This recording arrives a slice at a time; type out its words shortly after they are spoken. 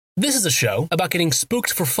This is a show about getting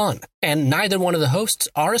spooked for fun, and neither one of the hosts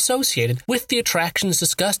are associated with the attractions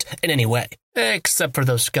discussed in any way, except for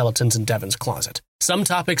those skeletons in Devin's closet. Some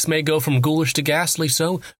topics may go from ghoulish to ghastly,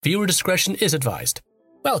 so viewer discretion is advised.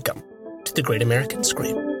 Welcome to the Great American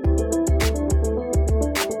Scream.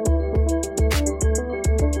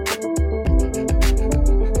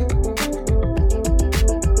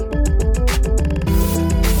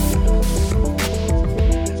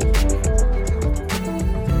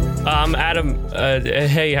 Adam,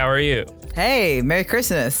 hey, how are you? Hey, Merry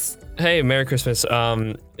Christmas. Hey, Merry Christmas.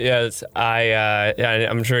 Yes,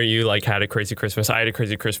 I'm sure you had a crazy Christmas. I had a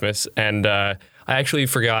crazy Christmas, and I actually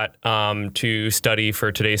forgot to study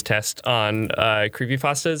for today's test on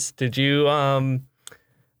creepypastas. Did you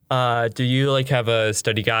have a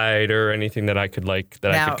study guide or anything that I could I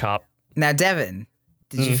could cop? Now, Devin,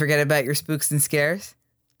 did you forget about your spooks and scares?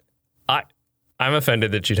 I'm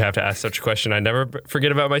offended that you'd have to ask such a question. I never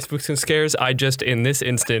forget about my spooks and scares. I just, in this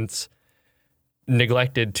instance,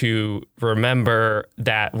 neglected to remember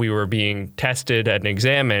that we were being tested and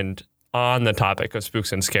examined on the topic of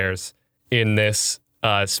spooks and scares in this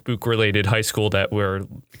spook-related high school that we're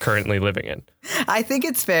currently living in. I think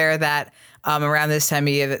it's fair that around this time of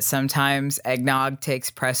year that sometimes eggnog takes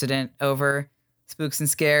precedent over spooks and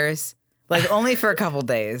scares, only for a couple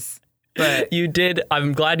days. But you did.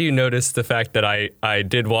 I'm glad you noticed the fact that I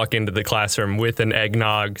did walk into the classroom with an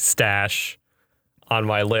eggnog stash on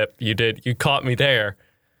my lip. You did. You caught me there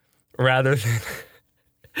rather than,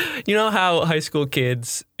 you know how high school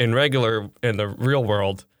kids in the real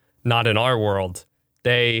world, not in our world,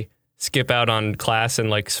 they skip out on class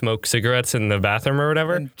and smoke cigarettes in the bathroom or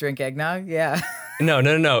whatever. And drink eggnog. Yeah. No.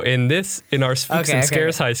 In our spooks and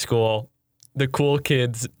scares high school, the cool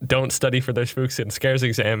kids don't study for their spooks and scares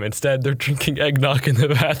exam. Instead, they're drinking eggnog in the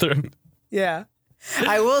bathroom. Yeah.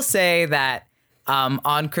 I will say that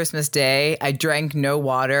on Christmas Day, I drank no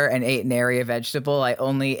water and ate nary a vegetable. I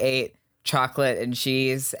only ate chocolate and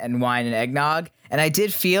cheese and wine and eggnog. And I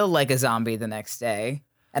did feel like a zombie the next day.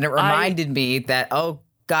 And it reminded me that, oh,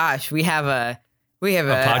 gosh, we have a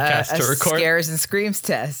podcast to record. Scares and Screams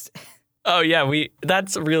test. Oh yeah,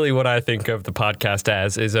 that's really what I think of the podcast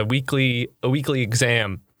as, is a weekly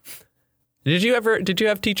exam. Did you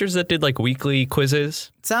have teachers that did weekly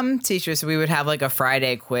quizzes? Some teachers, we would have a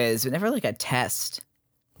Friday quiz, but never a test.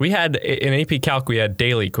 We had in AP Calc, we had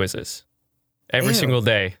daily quizzes. Every single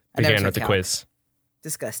day began with a quiz.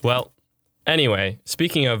 Disgusting. Well, anyway,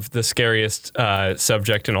 speaking of the scariest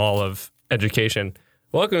subject in all of education,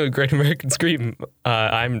 welcome to Great American Scream.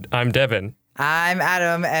 I'm Devin. I'm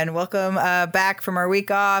Adam, and welcome back from our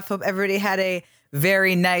week off. Hope everybody had a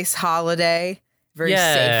very nice holiday, safe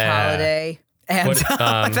holiday. And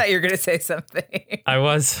I thought you were going to say something. I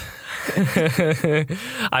was,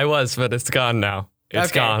 but it's gone now.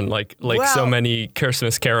 It's gone, so many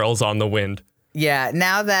Christmas carols on the wind. Yeah,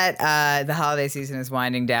 now that the holiday season is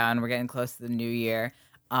winding down, we're getting close to the new year.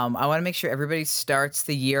 I want to make sure everybody starts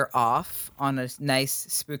the year off on a nice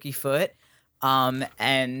spooky foot.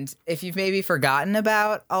 And if you've maybe forgotten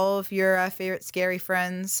about all of your favorite scary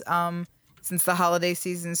friends since the holiday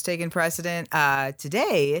season's taken precedent,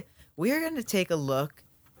 today we are going to take a look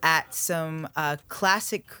at some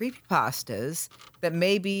classic creepypastas that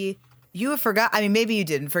maybe you have forgot. I mean, maybe you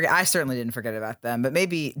didn't forget. I certainly didn't forget about them, but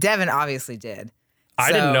maybe Devin obviously did.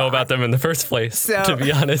 I didn't know about them in the first place, to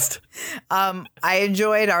be honest. I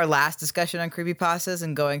enjoyed our last discussion on creepypastas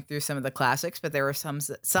and going through some of the classics, but there were some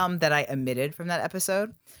that I omitted from that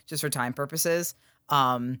episode just for time purposes.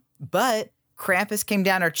 But Krampus came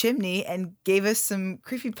down our chimney and gave us some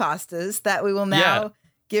creepypastas that we will now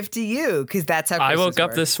give to you, because that's how Christmas I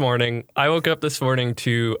woke up this morning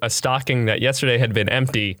to a stocking that yesterday had been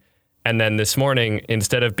empty, and then this morning,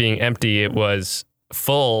 instead of being empty, it was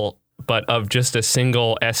full, but of just a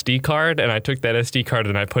single SD card. And I took that SD card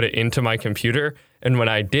and I put it into my computer. And when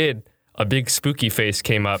I did, a big spooky face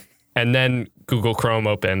came up. And then Google Chrome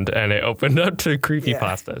opened and it opened up to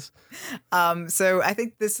creepypastas. Yeah. So I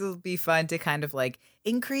think this will be fun to kind of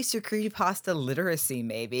increase your creepypasta literacy,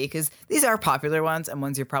 maybe, because these are popular ones and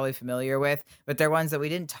ones you're probably familiar with, but they're ones that we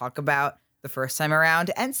didn't talk about the first time around.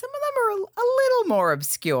 And some of them are a little more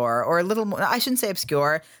obscure, or a little more, I shouldn't say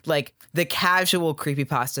obscure, the casual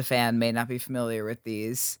creepypasta fan may not be familiar with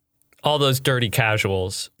these. All those dirty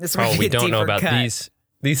casuals probably don't know about these.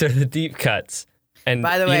 These are the deep cuts. And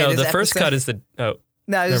by the way, the first cut is the... Oh,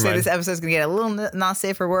 no, I was just saying this episode's going to get a little not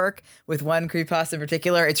safe for work with one creepypasta in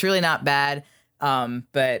particular. It's really not bad,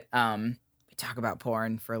 but we talk about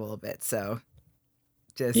porn for a little bit, so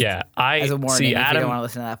just as a warning if you don't want to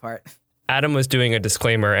listen to that part. Adam was doing a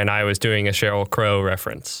disclaimer and I was doing a Sheryl Crow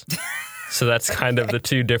reference. So that's kind of the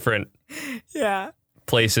two different Yeah.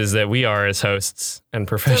 places that we are as hosts and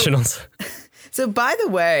professionals. So by the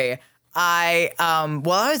way, while I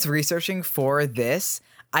was researching for this,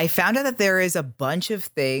 I found out that there is a bunch of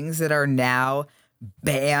things that are now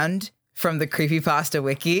banned from the Creepypasta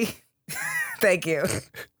wiki. Thank you.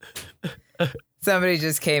 Somebody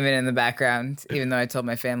just came in the background, even though I told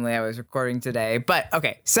my family I was recording today. But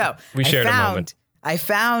okay, so We shared a moment. I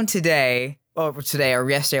found today or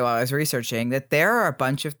yesterday while I was researching that there are a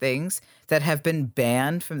bunch of things that have been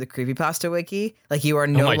banned from the Creepypasta wiki. Like you are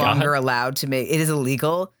no my God. longer allowed to make, it is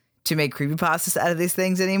illegal to make creepypastas out of these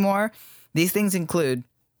things anymore. These things include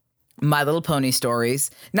My Little Pony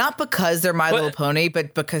stories, not because they're My Little Pony,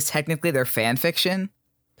 but because technically they're fan fiction.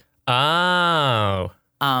 Oh.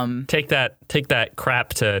 Take that crap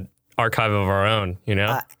to archive of our own, you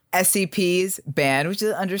know? SCPs banned, which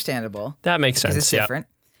is understandable. That makes sense. It's different.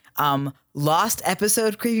 Lost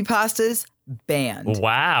episode creepypastas banned.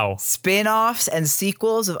 Wow. Spin-offs and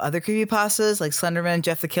sequels of other creepypastas like Slenderman and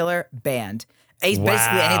Jeff the Killer banned. Basically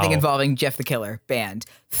anything involving Jeff the Killer banned.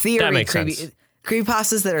 That makes sense.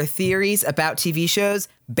 Creepypastas that are theories about TV shows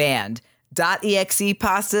banned. .exe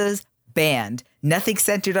pastas banned. Nothing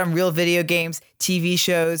centered on real video games, TV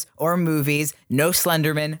shows, or movies. No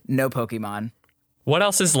Slenderman, no Pokemon. What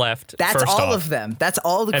else is left? That's first all off? of them. That's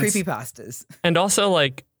all the creepypastas. And also,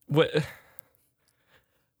 like,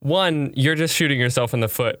 one, you're just shooting yourself in the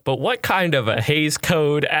foot. But what kind of a Hays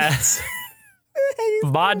Code ass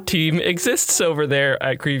mod team exists over there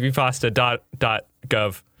at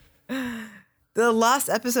creepypasta.gov? The lost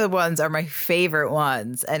episode ones are my favorite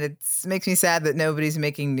ones, and it makes me sad that nobody's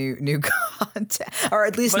making new content, or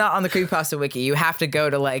at least not on the Creepypasta wiki. You have to go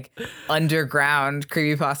to like underground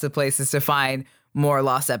creepypasta places to find more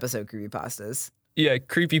lost episode creepypastas. Yeah,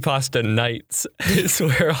 Creepypasta Nights is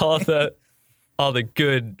where all the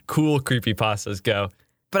good, cool creepypastas go.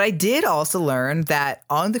 But I did also learn that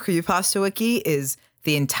on the Creepypasta wiki is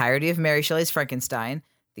the entirety of Mary Shelley's Frankenstein,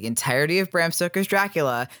 the entirety of Bram Stoker's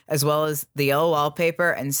Dracula, as well as The Yellow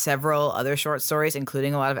Wallpaper and several other short stories,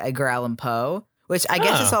 including a lot of Edgar Allan Poe, which I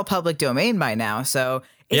guess is all public domain by now. So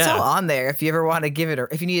it's all on there if you ever want to give it, or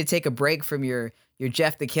if you need to take a break from your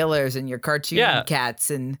Jeff the Killers and your cartoon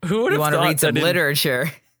cats and you want to read some literature.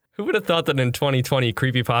 Who would have thought that in 2020,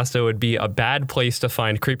 Creepypasta would be a bad place to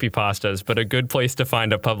find creepypastas, but a good place to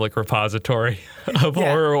find a public repository of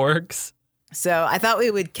horror works? So I thought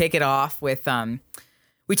we would kick it off with,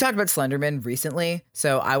 we talked about Slenderman recently,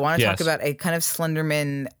 so I want to talk about a kind of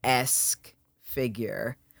Slenderman-esque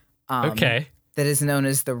figure. Okay. That is known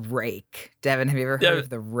as the Rake. Devin, have you ever heard of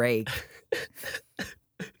the Rake?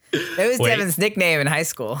 It was Devin's nickname in high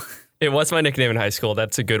school. It was my nickname in high school.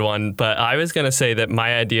 That's a good one. But I was going to say that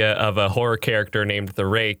my idea of a horror character named the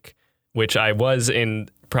Rake, which I was in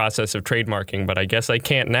process of trademarking, but I guess I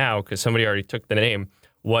can't now because somebody already took the name,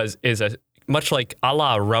 is a much like a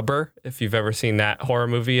la Rubber, if you've ever seen that horror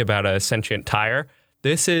movie about a sentient tire.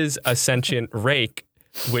 This is a sentient rake,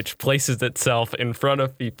 which places itself in front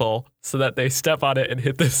of people so that they step on it and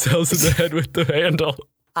hit themselves in the head with the handle.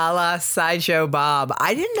 A la Sideshow Bob.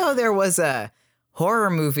 I didn't know there was a horror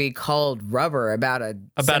movie called Rubber about a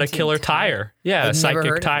killer tire. Yeah, a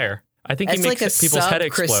psychic tire. I think he makes like people's head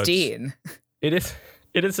explode. Christine. It is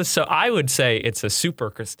I would say it's a super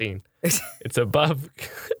Christine. It's above.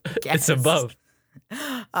 It's above.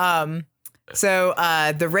 So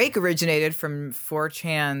the Rake originated from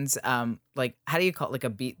 4chan's like, how do you call it, like a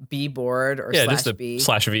B board or just a B? /V.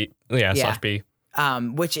 Slash B.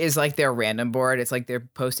 Which is like their random board. It's like their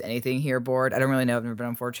post anything here board. I don't really know. I've never been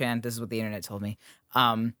on 4chan. This is what the internet told me.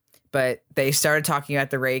 But they started talking about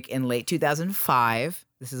the Rake in late 2005.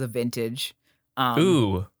 This is a vintage.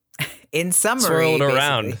 Ooh. In summary, swirl it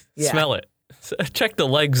around. Yeah. Smell it. Check the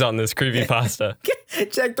legs on this creepypasta.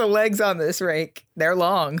 Check the legs on this Rake. They're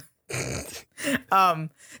long.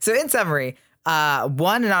 So in summary,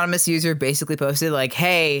 one anonymous user basically posted like,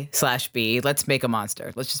 hey, /B, let's make a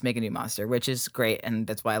monster. Let's just make a new monster, which is great. And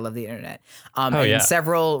that's why I love the internet.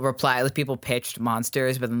 Several replies, like people pitched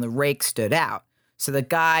monsters, but then the Rake stood out. So the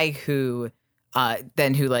guy who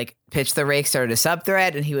pitched the Rake started a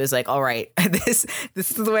subthread, and he was like, all right, this is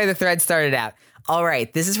the way the thread started out. All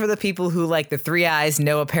right, this is for the people who like the 3 eyes,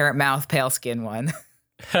 no apparent mouth, pale skin one.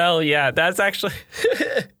 Hell yeah, that's actually...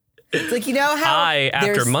 It's like, you know how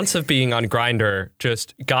after months of being on Grindr,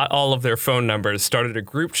 just got all of their phone numbers, started a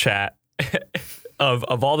group chat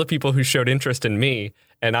of all the people who showed interest in me,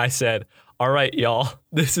 and I said, all right, y'all,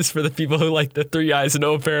 this is for the people who like the 3 eyes,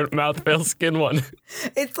 no apparent mouth, pale skin one.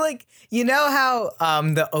 It's like, you know how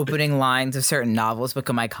the opening lines of certain novels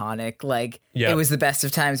become iconic? Like, It was the best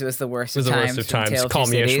of times, it was the worst of times. Call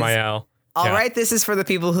me Ishmael. All right, this is for the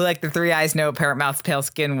people who like the Three Eyes, No Parrot Mouth, Pale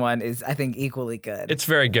Skin one is, I think, equally good. It's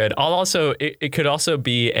very good. It could also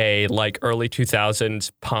be a like early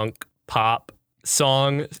 2000s punk pop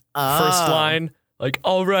song. First line, like,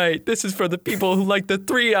 all right, this is for the people who like the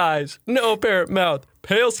Three Eyes, No Parrot Mouth,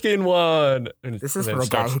 Pale Skin one. This is for the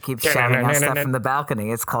guy who keeps shouting out stuff from the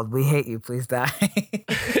balcony. It's called We Hate You, Please Die.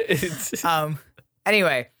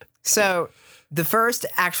 Anyway, so the first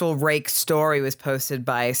actual rake story was posted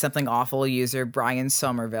by Something Awful user Brian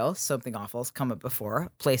Somerville. Something Awful's come up before, a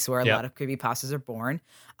place where a lot of creepypastas are born.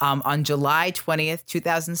 On July 20th,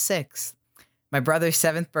 2006. My brother's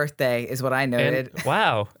 7th birthday is what I noted.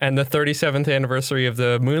 And the 37th anniversary of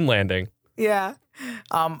the moon landing. Yeah.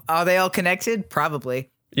 Are they all connected? Probably.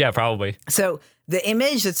 Yeah, probably. So the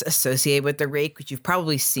image that's associated with the rake, which you've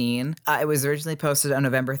probably seen, it was originally posted on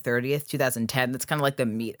November 30th, 2010. That's kind of like the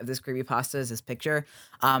meat of this creepypasta is this picture.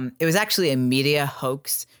 It was actually a media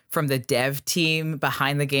hoax from the dev team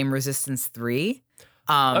behind the game Resistance 3.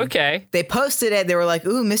 Okay. They posted it. They were like,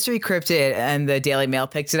 ooh, mystery cryptid. And the Daily Mail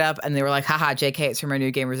picked it up and they were like, haha, JK, it's from our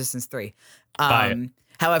new game Resistance 3.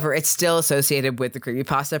 However, it's still associated with the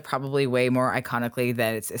creepypasta, probably way more iconically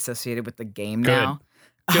than it's associated with the game now.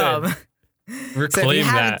 Good. Reclaim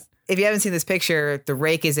that. If you haven't seen this picture, the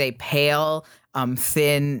rake is a pale,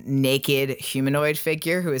 thin, naked humanoid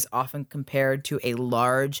figure who is often compared to a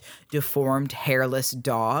large, deformed, hairless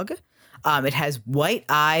dog. It has white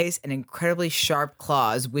eyes and incredibly sharp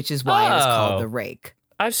claws, which is why it is called the rake.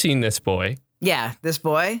 I've seen this boy. Yeah, this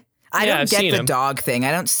boy. I don't get the dog thing.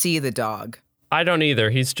 I don't see the dog. I don't either.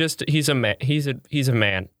 He's a man. He's a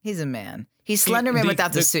man. He's a man. He's Slenderman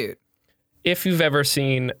without the suit. If you've ever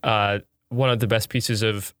seen one of the best pieces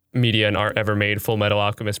of media and art ever made, Full Metal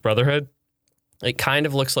Alchemist Brotherhood, it kind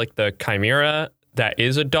of looks like the chimera that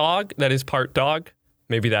is a dog, that is part dog.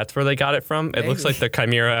 Maybe that's where they got it from. It looks like the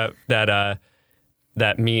chimera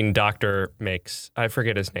that mean doctor makes. I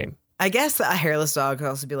forget his name. I guess a hairless dog could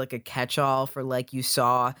also be like a catch-all for like you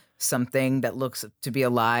saw something that looks to be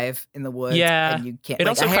alive in the woods. Yeah. And you can't. It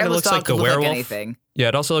also kind of looks like the werewolf. Anything. Yeah,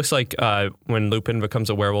 it also looks like when Lupin becomes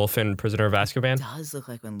a werewolf in Prisoner of Azkaban. It does look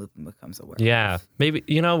like when Lupin becomes a werewolf. Yeah. Maybe,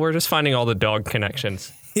 we're just finding all the dog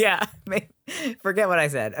connections. Yeah. Forget what I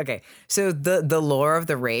said. Okay. So the lore of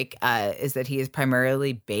the rake is that he is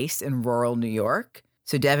primarily based in rural New York.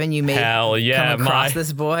 So Devin, you may come across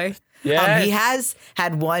this boy. Yeah. He has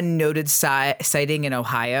had one noted sighting in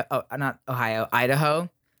Idaho.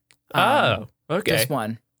 Okay. Just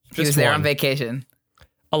one. He was there on vacation.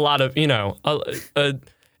 A lot of,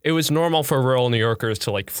 it was normal for rural New Yorkers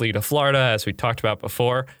to like flee to Florida, as we talked about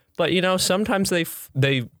before. But, sometimes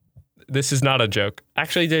they this is not a joke.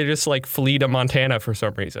 Actually, they just like flee to Montana for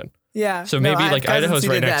some reason. Yeah. So maybe like Idaho's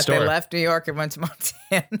right next door. They left New York and went to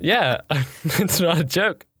Montana. Yeah. It's not a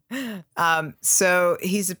joke. So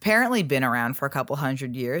he's apparently been around for a couple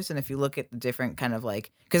hundred years. And if you look at the different kind of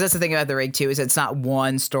like, because that's the thing about the rake too, is it's not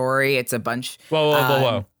one story. It's a bunch.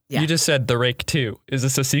 Whoa. Yeah. You just said The Rake 2. Is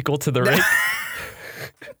this a sequel to The Rake?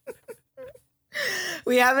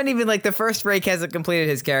 We haven't even, the first rake hasn't completed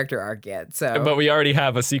his character arc yet. So, but we already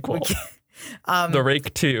have a sequel. The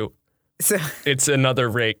Rake 2. So it's another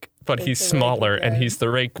rake, but he's smaller and he's the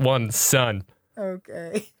Rake 1's son.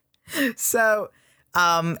 Okay. So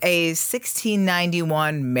a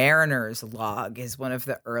 1691 Mariner's log is one of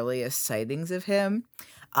the earliest sightings of him.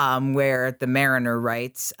 Where the mariner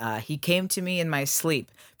writes, he came to me in my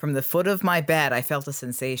sleep. From the foot of my bed, I felt a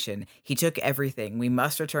sensation. He took everything. We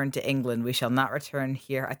must return to England. We shall not return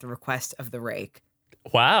here at the request of the rake.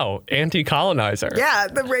 Wow. Anti-colonizer. Yeah,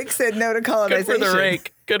 the rake said no to colonization.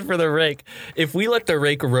 Good for the rake. If we let the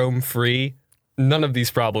rake roam free, none of these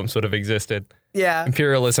problems would have existed. Yeah.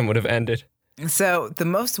 Imperialism would have ended. So the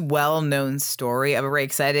most well-known story of a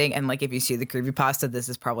rake sighting, and if you see the creepypasta, this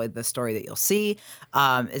is probably the story that you'll see.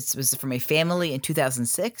 It was from a family in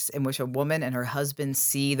 2006 in which a woman and her husband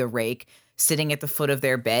see the rake sitting at the foot of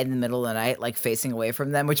their bed in the middle of the night, facing away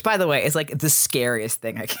from them, which, by the way, is the scariest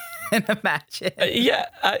thing I can imagine.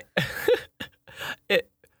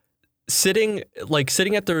 Sitting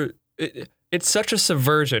at the... It's such a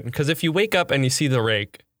subversion, because if you wake up and you see the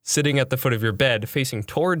rake sitting at the foot of your bed facing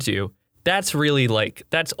towards you, that's really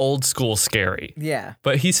that's old school scary. Yeah.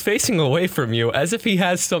 But he's facing away from you as if he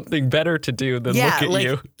has something better to do than look at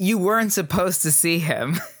you. You weren't supposed to see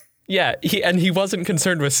him. Yeah, he wasn't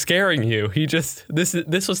concerned with scaring you. He just,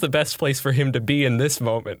 this was the best place for him to be in this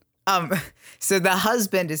moment. So the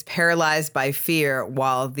husband is paralyzed by fear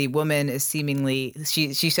while the woman is seemingly,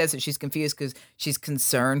 she says that she's confused because she's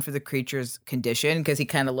concerned for the creature's condition because he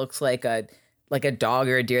kind of looks like a like a dog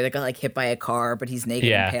or a deer that got like hit by a car, but he's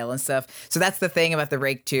naked and pale and stuff. So that's the thing about the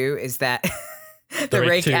rake too, is that the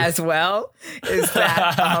rake as well is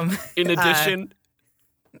that in addition.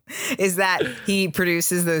 Is that he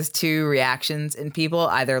produces those two reactions in people,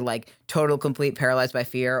 either like total, complete paralyzed by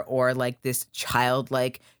fear or like this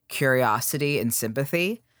childlike curiosity and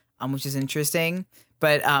sympathy, which is interesting.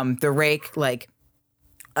 But the rake like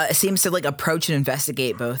seems to like approach and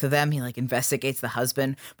investigate both of them. He like investigates the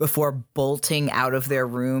husband before bolting out of their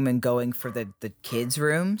room and going for the kids'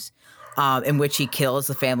 rooms, in which he kills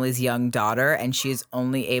the family's young daughter. And she is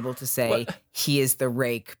only able to say he is the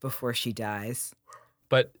rake before she dies.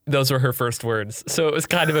 But those were her first words. So it was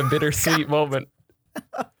kind of a bittersweet moment.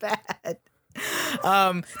 Bad.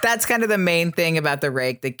 That's kind of the main thing about the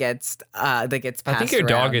rake that gets passed I think your around.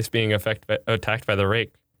 dog is being attacked by the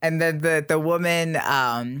rake. And then the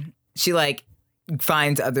woman, she like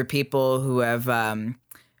finds other people who have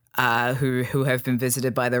who have been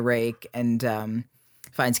visited by the rake and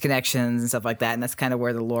finds connections and stuff like that. And that's kind of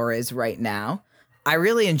where the lore is right now. I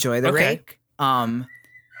really enjoy the rake.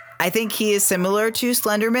 I think he is similar to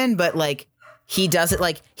Slenderman, but like he does it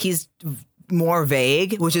like he's more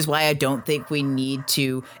vague, which is why I don't think we need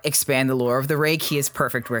to expand the lore of the rake. He is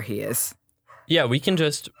perfect where he is. Yeah, we can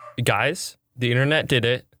just, guys, the internet did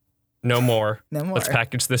it. No more. No more. Let's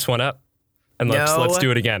package this one up and let's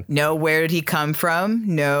do it again. No, where did he come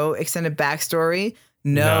from? No extended backstory.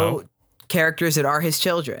 No characters that are his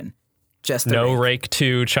children. Just the rake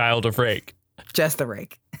 2, Child of Rake. Just the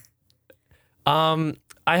rake.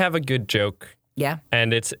 I have a good joke. Yeah.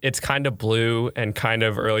 And it's kind of blue and kind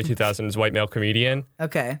of early 2000s white male comedian.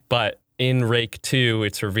 Okay. But in Rake 2,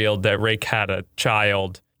 it's revealed that Rake had a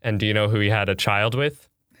child. And do you know who he had a child with?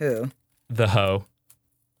 Who? The hoe.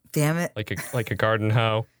 Damn it. Like a garden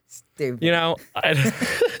hoe. Stupid. You know,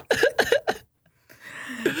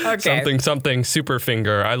 Okay. something super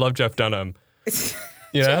finger. I love Jeff Dunham.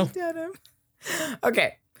 You know? Jeff Dunham.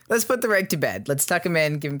 Okay. Let's put the rake to bed. Let's tuck him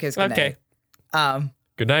in, give him a kiss goodnight. Okay.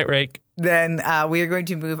 Good night, Rake. Then we are going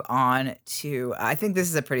to move on to, I think this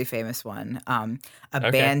is a pretty famous one,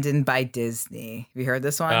 Abandoned by Disney. Have you heard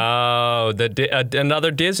this one? Oh,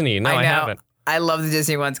 another Disney. No, I haven't. I love the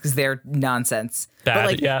Disney ones because they're nonsense.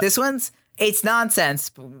 Bad, but this one's, it's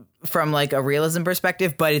nonsense from like a realism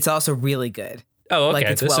perspective, but it's also really good. Oh, okay.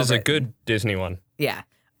 Like, this is a good Disney one. Yeah.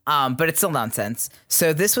 But it's still nonsense.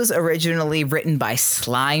 So this was originally written by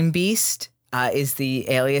Slime Beast, is the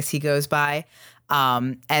alias he goes by.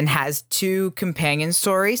 And has 2 companion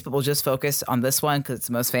stories, but we'll just focus on this one because it's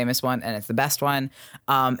the most famous one and it's the best one.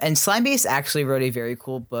 And Slime Beast actually wrote a very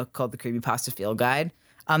cool book called the Creepypasta Field Guide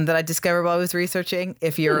that I discovered while I was researching,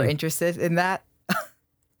 if you're interested in that.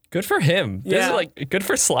 Good for him. Yeah. This is like good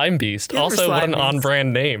for Slime Beast. Good for Also, Slime what an Beast.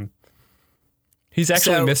 on-brand name. He's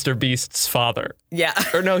actually Mr. Beast's father. Yeah.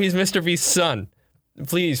 Or no, he's Mr. Beast's son.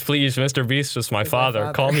 Please, Mr. Beast was my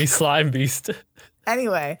father. Call me Slime Beast.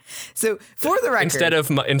 Anyway, so for the record, instead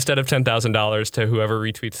of $10,000 to whoever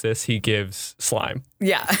retweets this, he gives slime.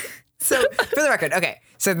 Yeah. So for the record, okay.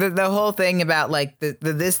 So the whole thing about like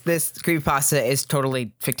this creepypasta is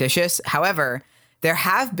totally fictitious. However, there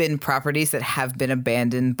have been properties that have been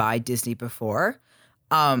abandoned by Disney before,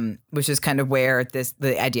 which is kind of where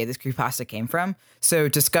the idea of this creepypasta came from. So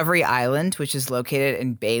Discovery Island, which is located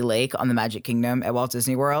in Bay Lake on the Magic Kingdom at Walt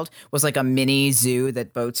Disney World, was like a mini zoo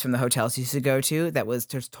that boats from the hotels used to go to that was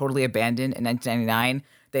just totally abandoned in 1999.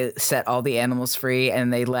 They set all the animals free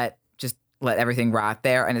and they let everything rot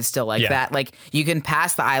there, and it's still like that. Like you can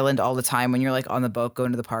pass the island all the time when you're like on the boat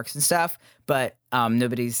going to the parks and stuff, but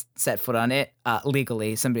nobody's set foot on it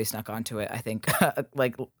legally. Somebody snuck onto it, I think,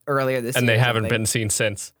 like earlier this year. And they haven't been seen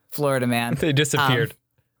since. Florida man. They disappeared.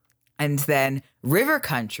 And then River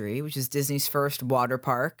Country, which is Disney's first water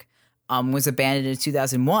park, was abandoned in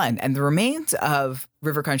 2001. And the remains of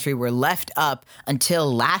River Country were left up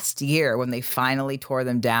until last year when they finally tore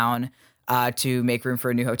them down to make room for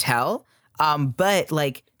a new hotel. But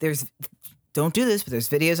like don't do this, but there's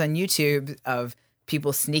videos on YouTube of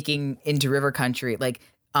people sneaking into River Country. Like,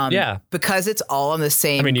 because it's all on the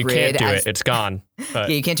same grid. I mean, you can't do it. It's gone. But.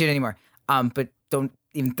 Yeah, you can't do it anymore. But don't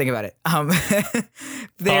even think about it.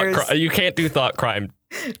 You can't do thought crime.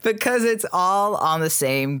 Because it's all on the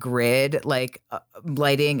same grid, like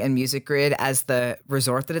lighting and music grid as the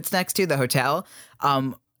resort that it's next to, the hotel.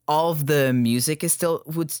 All of the music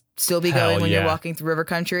would still be going when you're walking through River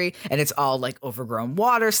Country, and it's all like overgrown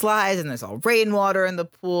water slides, and there's all rainwater in the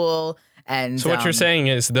pool. And so what you're saying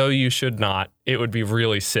is, though you should not, it would be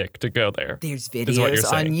really sick to go there. There's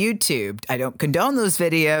videos on YouTube. I don't condone those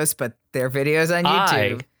videos, but there are videos on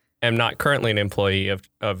YouTube. I am not currently an employee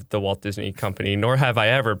of the Walt Disney Company, nor have I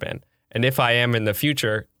ever been. And if I am in the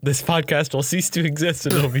future, this podcast will cease to exist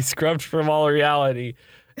and it'll be scrubbed from all reality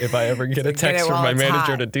if I ever get a text from my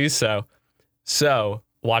manager to do so. So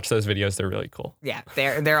watch those videos. They're really cool. Yeah,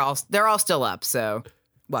 they're all still up, so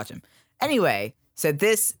watch them. Anyway, so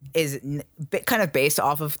this is kind of based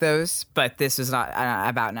off of those, but this is not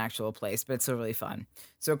about an actual place, but it's still really fun.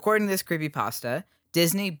 So according to this creepypasta,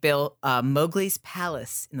 Disney built Mowgli's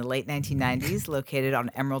Palace in the late 1990s, located on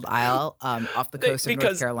Emerald Isle off the coast of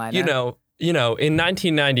North Carolina. You know, in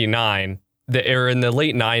 1999, in the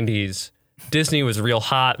late 90s, Disney was real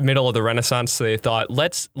hot, middle of the Renaissance, so they thought,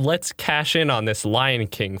 let's cash in on this Lion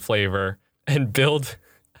King flavor and build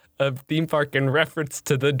a theme park in reference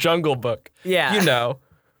to the Jungle Book. Yeah. You know.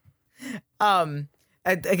 I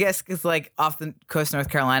guess because like off the coast of North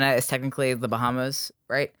Carolina is technically the Bahamas,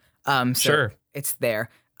 right? So Sure. It's there.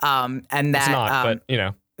 And that It's not, but you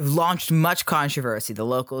know. Launched much controversy. The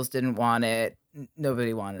locals didn't want it.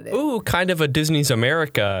 Nobody wanted it. Ooh, kind of a Disney's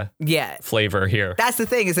America flavor here. That's the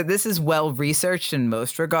thing, is that this is well researched in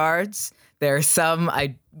most regards. There are some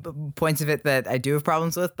points of it that I do have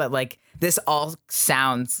problems with, but like this all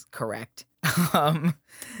sounds correct.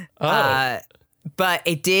 But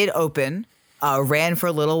it did open, ran for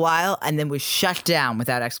a little while, and then was shut down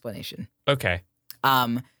without explanation. Okay.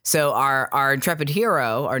 So our intrepid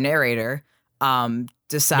hero, our narrator,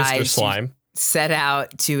 decides Mr. Slime. set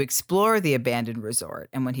out to explore the abandoned resort.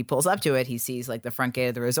 And when he pulls up to it, he sees like the front gate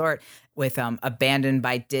of the resort with abandoned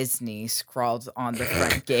by Disney scrawled on the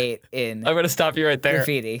front gate in I'm going to stop you right there.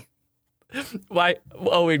 graffiti. Why?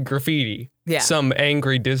 Oh, in graffiti. Yeah. Some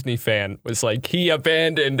angry Disney fan was like, he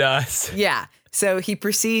abandoned us. Yeah. So he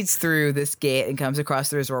proceeds through this gate and comes across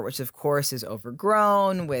the resort, which of course is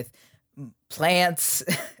overgrown with plants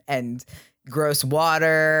and gross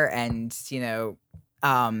water. And, you know,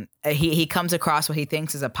 he comes across what he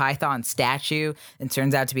thinks is a python statue and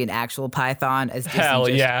turns out to be an actual python as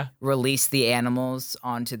Disney released the animals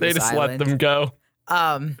onto this island. They just let them go.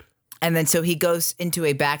 And then so he goes into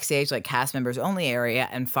a backstage, like cast members only area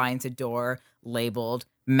and finds a door labeled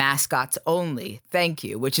mascots only. Thank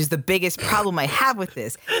you, which is the biggest problem I have with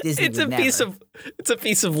this. Disney It's a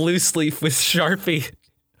piece of loose leaf with Sharpie.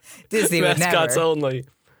 Disney would never. Mascots only.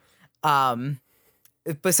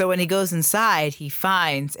 But so when he goes inside, he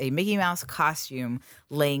finds a Mickey Mouse costume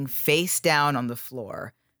laying face down on the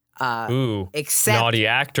floor. Naughty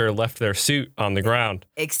actor left their suit on the ground.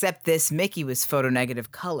 Except this Mickey was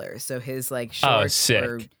photonegative color, so his like shorts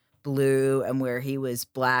were blue, and where he was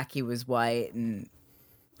black, he was white, and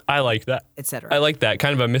I like that, etc. I like that,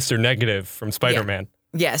 kind of a Mr. Negative from Spider-Man.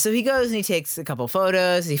 Yeah, so he goes and he takes a couple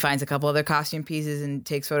photos. He finds a couple other costume pieces and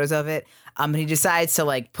takes photos of it. And he decides to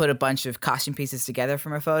like put a bunch of costume pieces together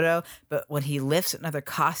from a photo. But when he lifts another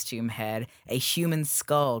costume head, a human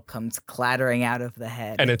skull comes clattering out of the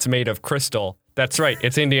head. And it's made of crystal. That's right.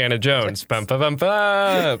 It's Indiana Jones. Bum, ba, bum,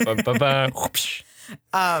 ba, bum, ba,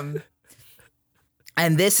 ba.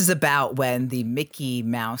 And this is about when the Mickey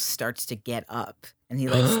Mouse starts to get up. And he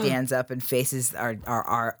like stands up and faces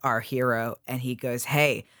our hero, and he goes,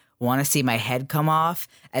 "Hey, want to see my head come off?"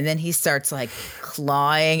 And then he starts like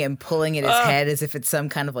clawing and pulling at his head as if it's some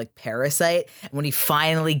kind of like parasite. And when he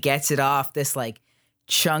finally gets it off, this like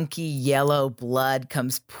chunky yellow blood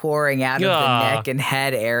comes pouring out of the neck and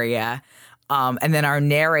head area. And then our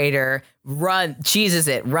narrator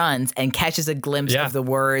runs and catches a glimpse of the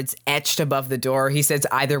words etched above the door. He says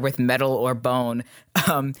either with metal or bone,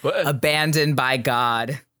 abandoned by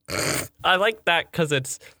God. I like that because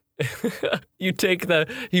it's,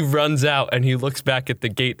 he runs out and he looks back at the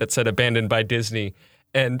gate that said abandoned by Disney.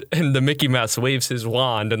 And the Mickey Mouse waves his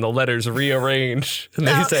wand and the letters rearrange. And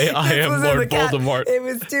they say, I am Lord Voldemort. It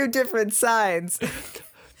was two different signs.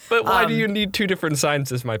 But why do you need two different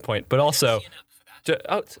signs is my point. But also,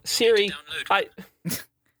 Siri,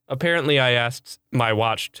 apparently I asked my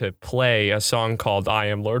watch to play a song called I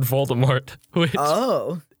Am Lord Voldemort, which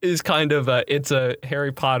is kind of it's a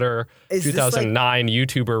Harry Potter 2009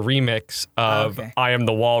 YouTuber remix of I Am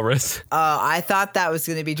the Walrus. I thought that was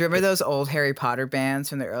going to be, do you remember those old Harry Potter bands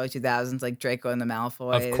from the early 2000s, like Draco and the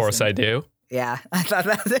Malfoys? Of course I do. Yeah, I thought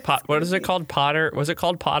that was what is it called? Potter? Was it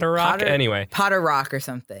called Potter Rock? Anyway. Potter Rock or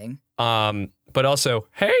something. But also,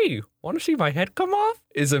 hey, want to see my head come off?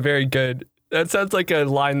 Is a very good, that sounds like a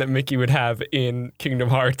line that Mickey would have in Kingdom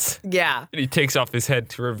Hearts. Yeah. And he takes off his head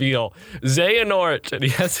to reveal Xehanort, and he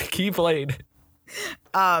has a keyblade.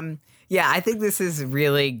 Yeah, I think this is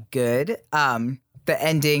really good. The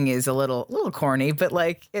ending is a little corny, but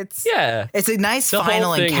like it's a nice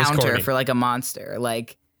final encounter for like a monster.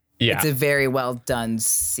 Like, it's a very well done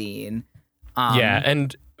scene.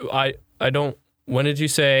 And I don't, when did you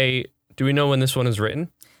say, do we know when this one is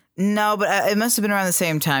written? No, but it must have been around the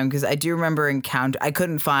same time because I do remember I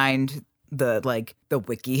couldn't find the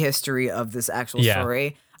wiki history of this actual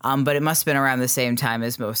story. But it must have been around the same time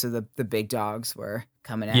as most of the big dogs were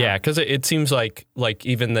coming out. Yeah, because it seems like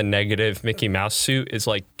even the negative Mickey Mouse suit is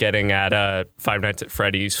like getting at a Five Nights at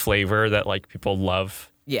Freddy's flavor that like people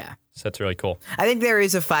love. Yeah. So that's really cool. I think there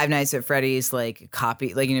is a Five Nights at Freddy's like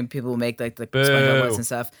copy, like, you know, people make like the SpongeBob ones and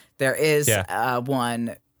stuff. There is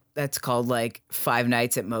one that's called like Five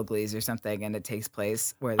Nights at Mowgli's or something, and it takes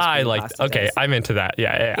place where I'm into that.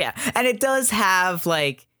 Yeah. And it does have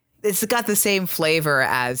like, it's got the same flavor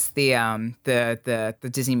as the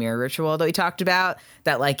Disney Mirror Ritual that we talked about,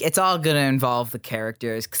 that like it's all going to involve the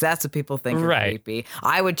characters because that's what people think are creepy.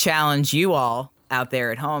 I would challenge you all out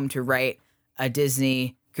there at home to write a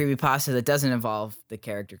Disney creepypasta that doesn't involve the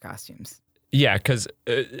character costumes. Yeah, because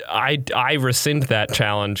I rescind that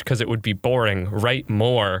challenge because it would be boring. Write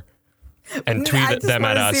more and tweet them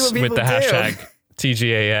at us with the hashtag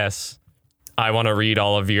TGAS. I want to read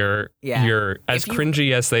all of your as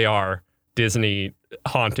cringy as they are, Disney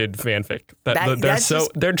haunted fanfic.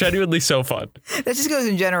 They're genuinely so fun. That just goes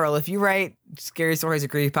in general. If you write scary stories or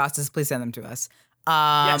creepypastas, please send them to us.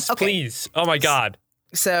 Yes, please. Oh my God.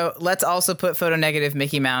 So let's also put photo negative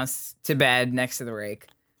Mickey Mouse to bed next to the rake.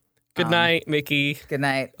 Good night, Mickey. Good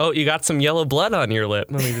night. Oh, you got some yellow blood on your lip.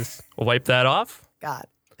 Let me just wipe that off. God.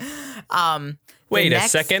 Wait a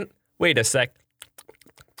second.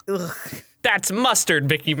 Ugh. That's mustard,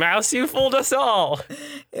 Mickey Mouse. You fooled us all.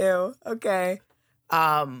 Ew. Okay.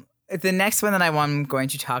 The next one that I'm going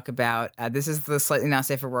to talk about, this is the slightly not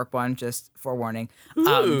safe for work one, just forewarning.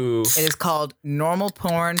 Ooh. It is called Normal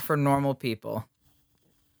Porn for Normal People.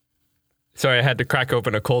 Sorry, I had to crack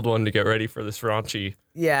open a cold one to get ready for this raunchy.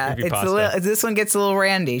 Yeah, this one gets a little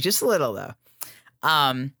randy, just a little though.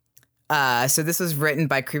 So this was written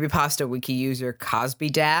by Creepypasta wiki user Cosby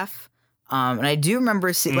Daff. And I do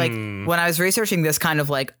remember like when I was researching this, kind of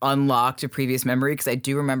like unlocked a previous memory because I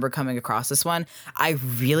do remember coming across this one. I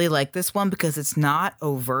really like this one because it's not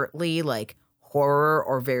overtly like horror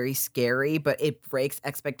or very scary, but it breaks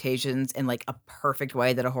expectations in like a perfect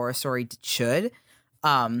way that a horror story should.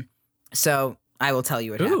 So I will tell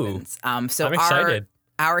you what happens. So I'm excited.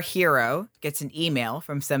 Our hero gets an email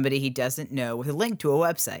from somebody he doesn't know with a link to a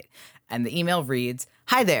website. And the email reads,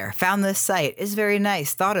 "Hi there, found this site. Is very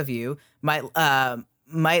nice. Thought of you. Might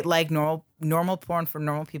like normal porn for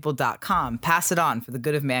normalpeople.com. Pass it on for the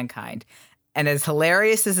good of mankind." And as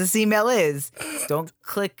hilarious as this email is, don't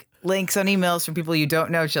click links on emails from people you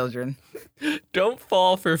don't know, children. Don't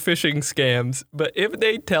fall for phishing scams. But if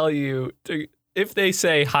they tell you if they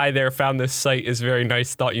say, "Hi there, found this site. Is very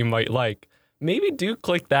nice. Thought you might like," maybe do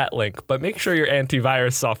click that link, but make sure your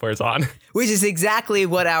antivirus software is on. Which is exactly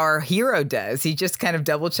what our hero does. He just kind of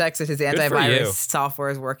double checks that his antivirus software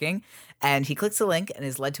is working. And he clicks a link and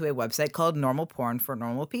is led to a website called Normal Porn for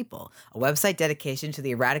Normal People, a website dedication to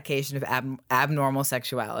the eradication of abnormal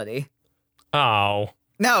sexuality. Oh.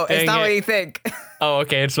 No, it's not what you think. Oh,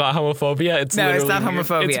 okay. It's not homophobia. It's not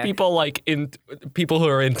homophobia. It's people like people who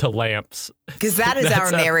are into lamps. Because that is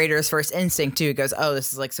our narrator's first instinct too. He goes, "Oh,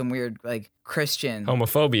 this is like some weird like Christian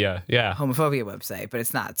homophobia website," but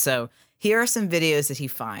it's not. So here are some videos that he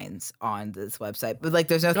finds on this website, but like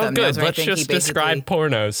there's no thumbnails good. or Let's anything. just describe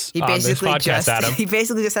pornos on this podcast, Adam. He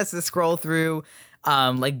basically just has to scroll through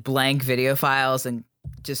like blank video files and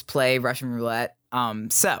just play Russian roulette.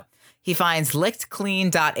 So he finds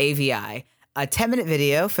lickedclean.avi, a 10-minute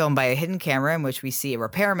video filmed by a hidden camera in which we see a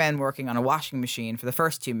repairman working on a washing machine for the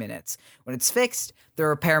first 2 minutes. When it's fixed, the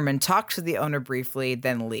repairman talks to the owner briefly,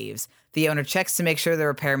 then leaves. The owner checks to make sure the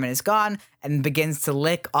repairman is gone and begins to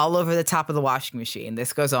lick all over the top of the washing machine.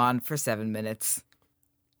 This goes on for 7 minutes.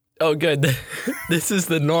 Oh, good. This is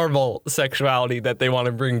the normal sexuality that they want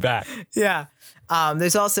to bring back. Yeah.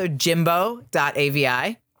 There's also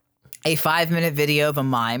Jimbo.avi, a 5-minute video of a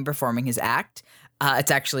mime performing his act. It's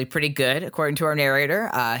actually pretty good, according to our narrator.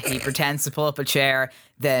 He pretends to pull up a chair,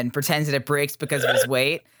 then pretends that it breaks because of his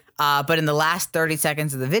weight. But in the last 30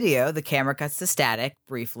 seconds of the video, the camera cuts to static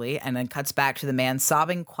briefly and then cuts back to the man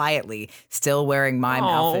sobbing quietly, still wearing mime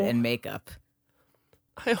outfit and makeup.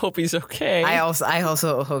 I hope he's okay. I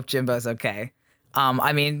also hope Jimbo's okay.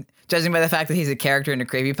 I mean, judging by the fact that he's a character in a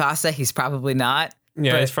creepypasta, he's probably not.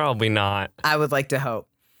 Yeah, he's probably not. I would like to hope.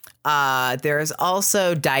 There's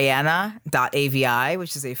also Diana.avi,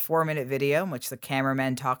 which is a 4-minute video in which the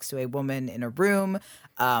cameraman talks to a woman in a room.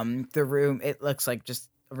 The room, it looks like just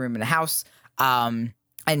a room in a house.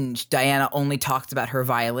 And Diana only talks about her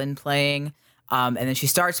violin playing. And then she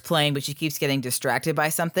starts playing, but she keeps getting distracted by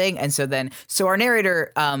something. And so our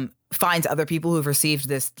narrator finds other people who've received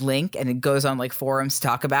this link, and it goes on like forums to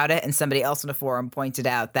talk about it. And somebody else in a forum pointed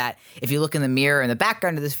out that if you look in the mirror in the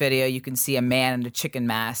background of this video, you can see a man in a chicken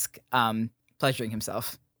mask pleasuring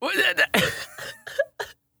himself.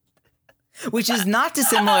 Which is not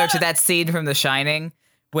dissimilar to that scene from The Shining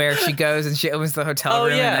where she goes and she opens the hotel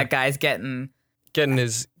room and that guy's getting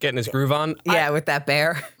his groove on. Yeah, with that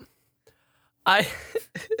bear.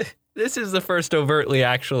 This is the first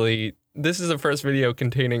video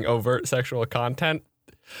containing overt sexual content.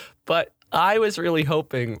 But I was really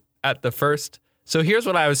hoping at the first. So here's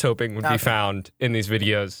what I was hoping would be found in these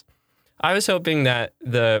videos. I was hoping that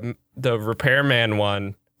the repairman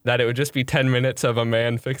one, that it would just be 10 minutes of a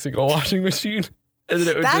man fixing a washing machine. And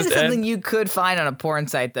it would that just is something end. you could find on a porn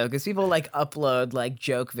site, though, because people like upload like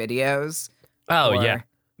joke videos. Oh, yeah.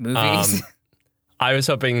 Movies. I was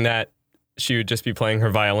hoping that she would just be playing her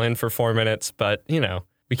violin for 4 minutes, but, you know,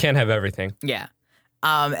 we can't have everything. Yeah.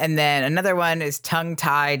 And then another one is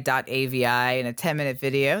tonguetied.avi. In a 10-minute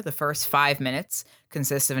video, the first 5 minutes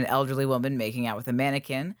consists of an elderly woman making out with a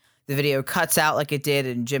mannequin. The video cuts out like it did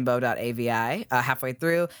in jimbo.avi halfway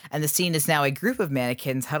through, and the scene is now a group of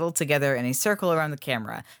mannequins huddled together in a circle around the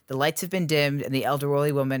camera. The lights have been dimmed, and the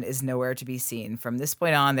elderly woman is nowhere to be seen. From this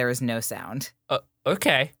point on, there is no sound.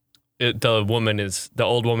 Okay. The old woman is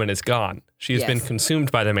gone. She has been consumed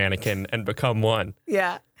by the mannequin and become one.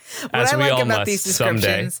 Yeah. What As I we like all about must these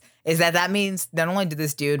descriptions is that means not only did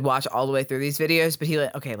this dude watch all the way through these videos, but he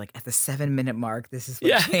like at the 7-minute mark, this is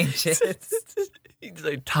what changes. It's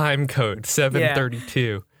a time code,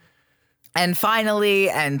 7:32. And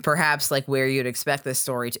finally, and perhaps like where you'd expect this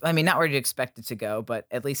story to, I mean, not where you'd expect it to go, but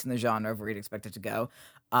at least in the genre of where you'd expect it to go,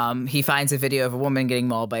 he finds a video of a woman getting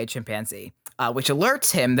mauled by a chimpanzee, which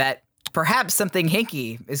alerts him that perhaps something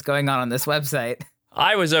hinky is going on this website.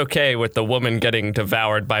 I was okay with the woman getting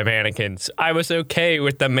devoured by mannequins. I was okay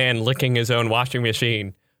with the man licking his own washing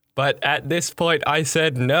machine. But at this point, I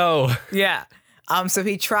said no. Yeah. So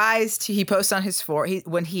he posts on his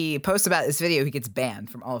when he posts about this video, he gets banned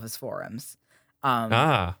from all of his forums.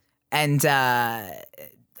 But I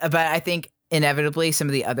think inevitably some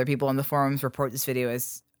of the other people on the forums report this video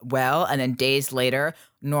as well. And then days later,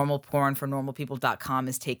 normalpornfornormalpeople.com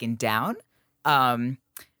is taken down.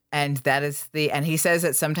 And that is and he says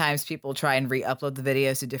that sometimes people try and re-upload the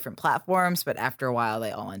videos to different platforms, but after a while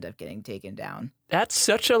they all end up getting taken down. That's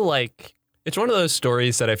such a it's one of those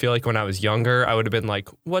stories that I feel like when I was younger, I would have been like,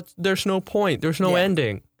 what? There's no point. There's no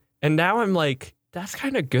ending. And now I'm like, that's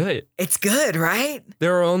kind of good. It's good, right?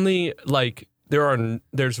 There are only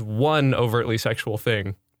there's one overtly sexual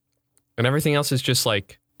thing. And everything else is just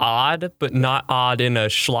like odd, but not odd in a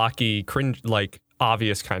schlocky, cringe, like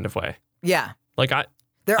obvious kind of way. Yeah.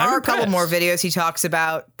 There are a couple more videos he talks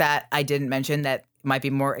about that I didn't mention that might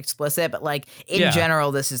be more explicit, but in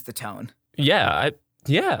general, this is the tone. Yeah.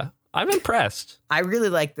 I'm impressed. I really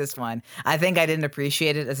like this one. I think I didn't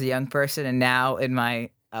appreciate it as a young person, and now in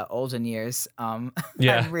my olden years, I'm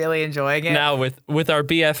really enjoying it. Now with our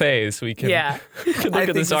BFAs, we can, look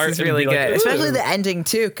at this art. This is really good, especially the ending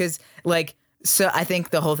too, because So I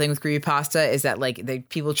think the whole thing with Creepypasta is that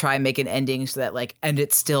people try and make an ending so that and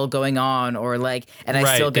it's still going on or I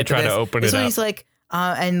still get to open it up. He's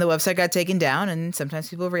and the website got taken down and sometimes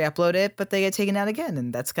people re-upload it, but they get taken down again.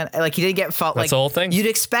 And that's kind of he didn't get fault. That's the whole thing. You'd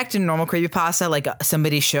expect in normal Creepypasta,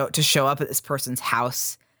 somebody to show up at this person's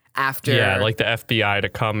house after. Yeah. Like the FBI to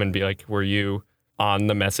come and be like, were you on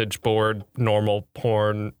the message board? Normal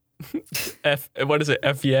porn. What is it?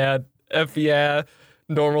 F yeah.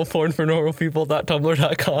 Normal porn for normal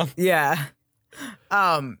people.tumblr.com. Yeah.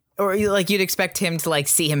 Or you'd expect him to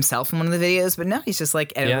see himself in one of the videos, but no, he's just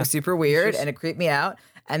and it was super weird and it creeped me out.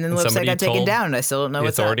 And then the website got taken down and I still don't know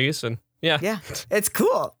what's authorities up. Yeah, it's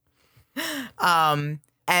cool. And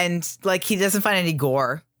he doesn't find any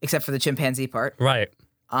gore except for the chimpanzee part. Right.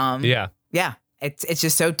 Yeah. It's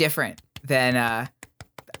just so different than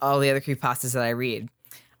all the other creepypastas that I read.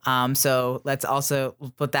 So let's also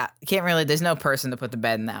put that. There's no person to put to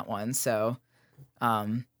bed in that one. So,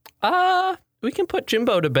 we can put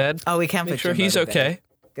Jimbo to bed. Oh, we can make put sure Jimbo he's to okay. Bed.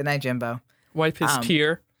 Good night, Jimbo. Wipe his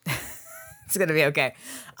tear. It's gonna be okay.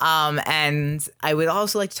 And I would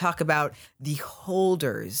also like to talk about the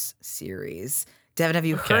Holders series. Devin, have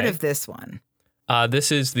you heard of this one?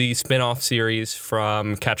 This is the spin-off series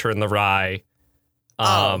from Catcher in the Rye.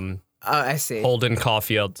 I see. Holden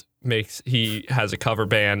Caulfield he has a cover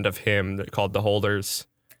band of him called the Holders.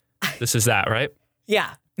 This is that, right?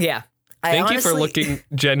 Yeah. Thank you for looking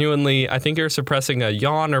genuinely. I think you're suppressing a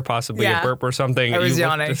yawn or possibly a burp or something. I was you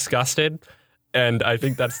yawning. Look disgusted, and I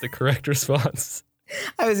think that's the correct response.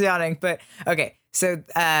 I was yawning, but okay. So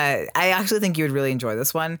I actually think you would really enjoy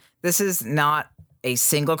this one. This is not a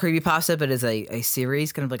single creepypasta, but is a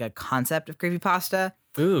series, kind of like a concept of creepypasta.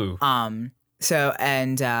 Ooh.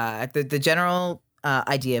 The general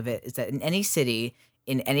idea of it is that in any city,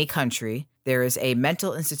 in any country, there is a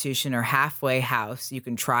mental institution or halfway house you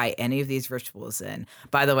can try any of these rituals in.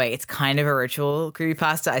 By the way, it's kind of a ritual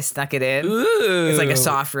creepypasta. I snuck it in. Ooh. It's like a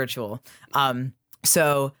soft ritual.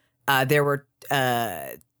 There were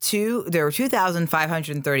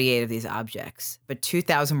 2,538 of these objects, but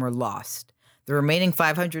 2,000 were lost. The remaining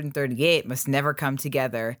 538 must never come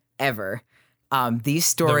together ever. These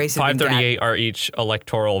stories The 538 are each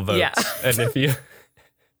electoral votes. Yeah. And if you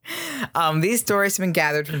these stories have been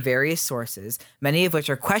gathered from various sources, many of which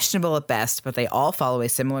are questionable at best, but they all follow a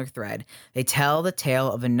similar thread. They tell the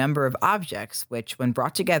tale of a number of objects, which, when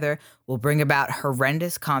brought together, will bring about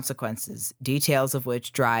horrendous consequences, details of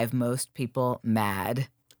which drive most people mad.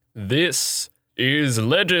 This is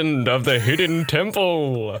Legend of the Hidden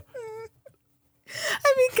Temple.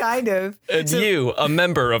 I mean, kind of. And you, a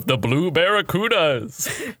member of the Blue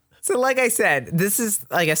Barracudas. So like I said, this is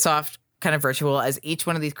like a soft kind of ritual, as each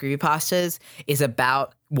one of these creepypastas is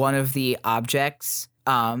about one of the objects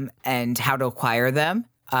and how to acquire them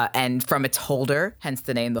and from its holder, hence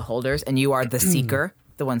the name The Holders, and you are the seeker,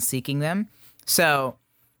 the one seeking them. So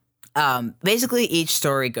basically each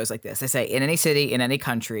story goes like this. I say in any city, in any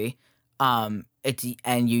country, and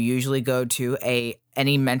you usually go to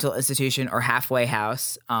any mental institution or halfway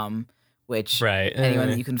house, which anyone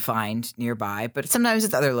that you can find nearby, but sometimes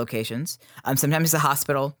it's other locations. Sometimes it's a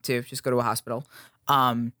hospital too. Just go to a hospital.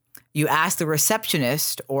 You ask the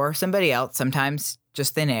receptionist or somebody else, sometimes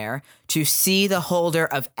just thin air, to see the holder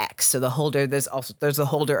of X. So the holder, there's the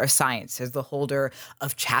holder of science. There's the holder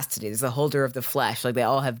of chastity. There's the holder of the flesh. Like they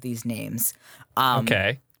all have these names.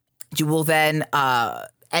 Okay. You will then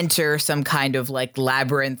enter some kind of like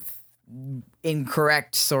labyrinth,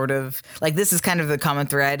 incorrect sort of, like this is kind of the common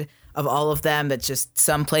thread of all of them, that's just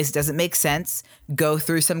some place that doesn't make sense, go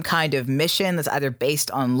through some kind of mission that's either based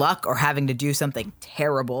on luck or having to do something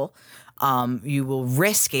terrible. You will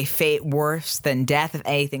risk a fate worse than death if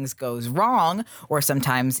anything goes wrong, or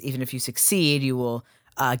sometimes even if you succeed, you will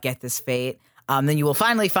get this fate. Then you will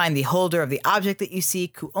finally find the holder of the object that you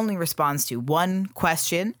seek, who only responds to one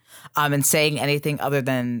question, and saying anything other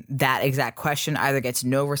than that exact question either gets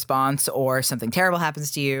no response or something terrible happens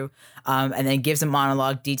to you, and then gives a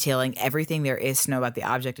monologue detailing everything there is to know about the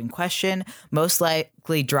object in question, most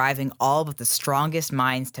likely driving all but the strongest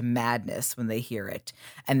minds to madness when they hear it.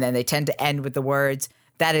 And then they tend to end with the words,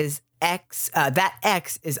 that is X, that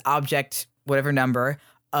X is object, whatever number,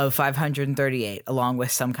 of 538, along with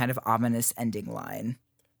some kind of ominous ending line.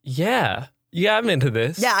 Yeah, I'm into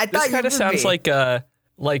this. Yeah, I thought this kind of sounds like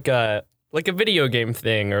a video game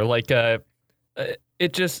thing, or like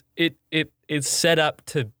it's set up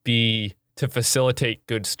to facilitate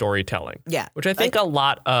good storytelling. Yeah, which I think a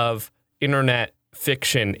lot of internet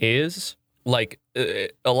fiction is. Like a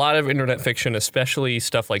lot of internet fiction, especially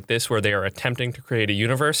stuff like this, where they are attempting to create a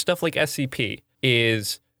universe, stuff like SCP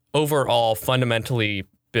is overall fundamentally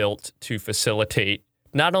built to facilitate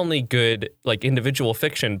not only good like individual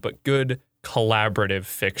fiction, but good collaborative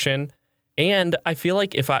fiction. And I feel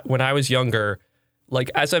like when I was younger, like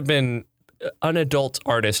as I've been an adult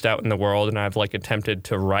artist out in the world and I've like attempted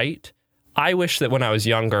to write, I wish that when I was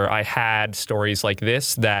younger, I had stories like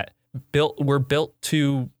this that were built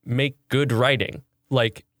to make good writing.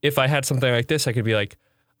 Like if I had something like this, I could be like,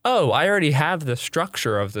 oh, I already have the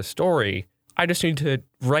structure of the story. I just need to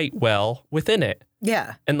write well within it.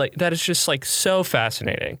 Yeah. And like that is just like so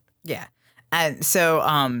fascinating. Yeah. And so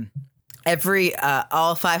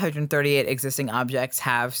all 538 existing objects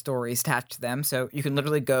have stories attached to them. So you can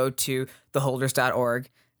literally go to theholders.org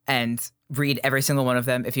and read every single one of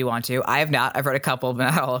them if you want to. I have not. I've read a couple, but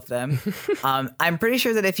not all of them. I'm pretty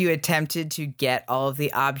sure that if you attempted to get all of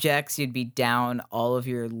the objects, you'd be down all of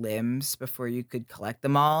your limbs before you could collect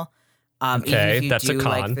them all. Okay, even if you that's do a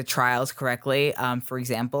con. like the trials correctly. For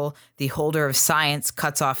example, the holder of science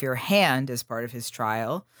cuts off your hand as part of his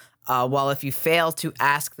trial. While if you fail to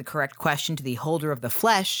ask the correct question to the holder of the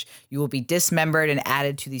flesh, you will be dismembered and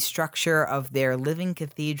added to the structure of their living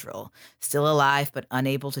cathedral, still alive but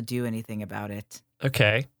unable to do anything about it.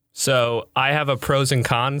 Okay. So I have a pros and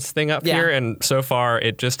cons thing up here, and so far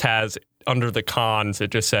it just has, under the cons,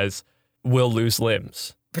 it just says, will lose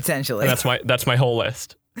limbs. Potentially. And that's my whole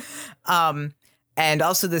list. And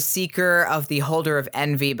also the seeker of the holder of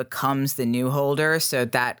envy becomes the new holder. So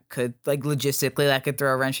that could, like, logistically, that could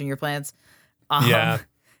throw a wrench in your plans. Yeah.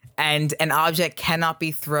 And an object cannot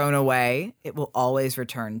be thrown away. It will always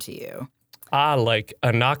return to you. Ah, like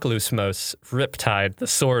Anaklusmos, Riptide, the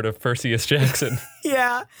sword of Perseus Jackson.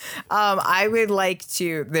 Yeah. I would like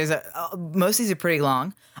to, most of these are pretty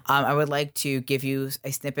long. I would like to give you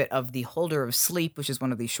a snippet of the Holder of Sleep, which is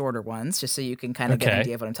one of the shorter ones, just so you can kind of get an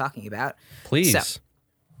idea of what I'm talking about. Please. So,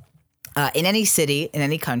 in any city, in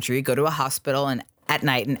any country, go to a hospital and at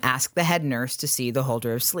night and ask the head nurse to see the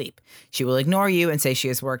Holder of Sleep. She will ignore you and say she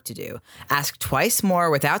has work to do. Ask twice more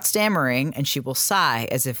without stammering, and she will sigh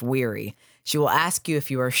as if weary. She will ask you if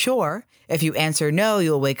you are sure. If you answer no,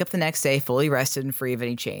 you will wake up the next day fully rested and free of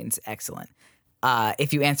any chains. Excellent.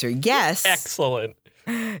 If you answer yes, Excellent.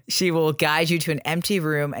 she will guide you to an empty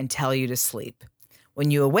room and tell you to sleep. When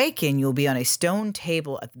you awaken, you will be on a stone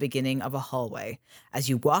table at the beginning of a hallway. As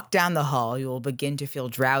you walk down the hall, you will begin to feel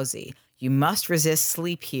drowsy. You must resist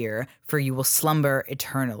sleep here, for you will slumber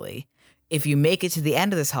eternally. If you make it to the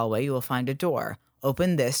end of this hallway, you will find a door.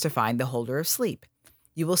 Open this to find the Holder of Sleep.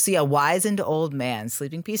 You will see a wizened old man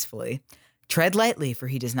sleeping peacefully. Tread lightly, for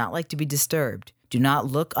he does not like to be disturbed. Do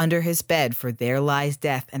not look under his bed, for there lies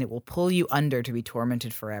death, and it will pull you under to be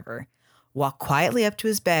tormented forever. Walk quietly up to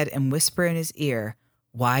his bed and whisper in his ear,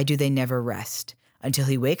 "Why do they never rest?" until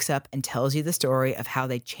he wakes up and tells you the story of how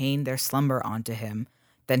they chained their slumber onto him.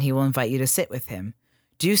 Then he will invite you to sit with him.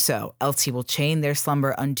 Do so, else he will chain their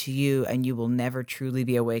slumber unto you, and you will never truly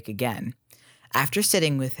be awake again. After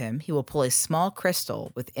sitting with him, he will pull a small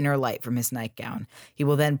crystal with inner light from his nightgown. He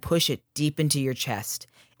will then push it deep into your chest.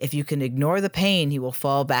 If you can ignore the pain, he will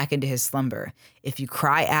fall back into his slumber. If you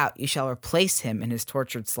cry out, you shall replace him in his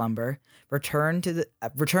tortured slumber. Return to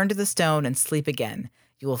the stone and sleep again.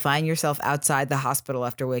 You will find yourself outside the hospital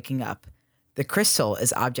after waking up. The crystal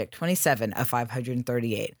is object 27 of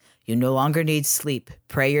 538. You no longer need sleep.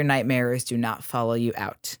 Pray your nightmares do not follow you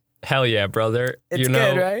out. Hell yeah, brother. It's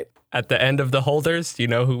good, right? At the end of the holders, you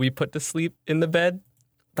know who we put to sleep in the bed?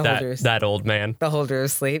 That old man. The Holder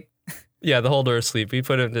of Sleep. Yeah, the Holder of Sleep. We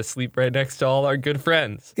put him to sleep right next to all our good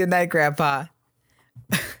friends. Good night, Grandpa.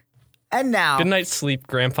 And now, good night, sleep,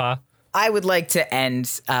 Grandpa. I would like to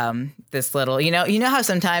end this little. You know how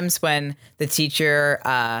sometimes when the teacher,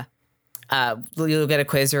 you'll get a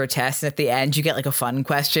quiz or a test, and at the end you get like a fun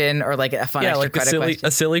question or like a fun extra like credit question.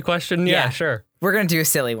 a silly question. Yeah, sure. We're gonna do a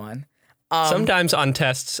silly one. Sometimes on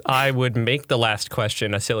tests, I would make the last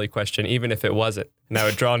question a silly question, even if it wasn't. And I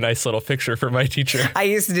would draw a nice little picture for my teacher. I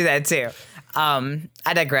used to do that too.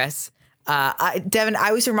 I digress. Devin,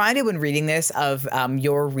 I was reminded when reading this of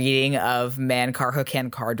your reading of Man, Car, Hook,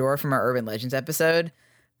 Hand, Car Door from our Urban Legends episode.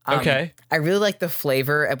 Okay. I really like the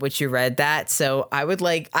flavor at which you read that. So I would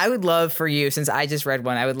love for you, since I just read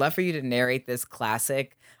one, I would love for you to narrate this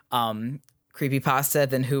classic creepypasta,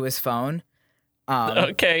 Then Who Was Phone?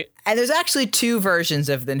 Okay. And there's actually two versions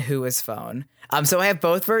of Then Who Was Phone. So I have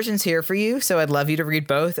both versions here for you. So I'd love you to read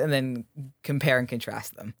both and then compare and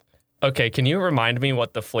contrast them. Okay. Can you remind me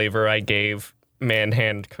what the flavor I gave Man,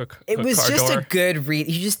 Hand, Cook? It was just a good read.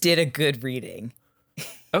 You just did a good reading.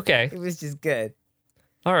 Okay. It was just good.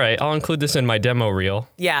 All right. I'll include this in my demo reel.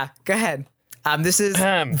 Yeah. Go ahead. This is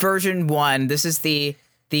version 1. This is the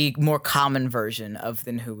more common version of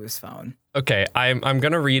Then Who Was Phone. Okay. I'm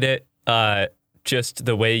going to read it. Just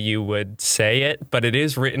the way you would say it, but it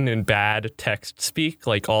is written in bad text speak,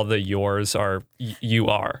 like all the yours are you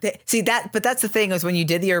are. See that, but that's the thing is when you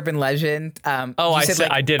did the urban legend.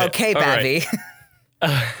 I did it. Okay, Babby.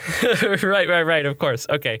 Right. Of course.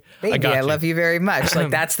 Okay. Baby, I love you very much. Like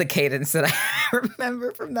that's the cadence that I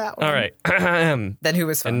remember from that one. All right. Then Who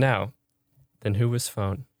Was Phone? And now, Then Who Was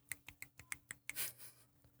Phone?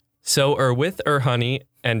 So, with honey,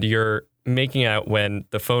 and you're making out when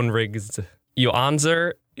the phone rings. You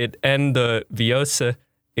answer it, and the viosa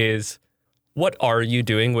is, "What are you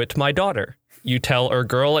doing with my daughter?" You tell her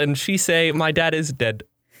girl, and she say, "My dad is dead."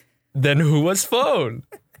 Then who was phone?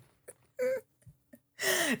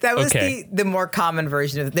 That was the more common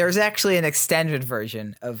version of it. There's actually an extended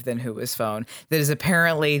version of Then Who Was Phone that is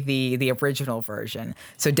apparently the original version.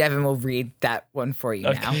 So Devin will read that one for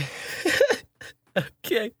you now.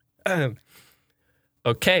 Okay.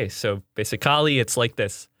 Okay, so basically it's like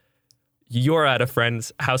this. You're at a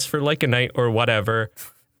friend's house for like a night or whatever,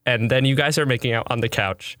 and then you guys are making out on the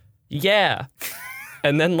couch. Yeah.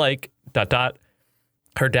 And then like, ...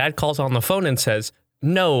 her dad calls on the phone and says,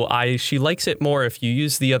 "No, she likes it more if you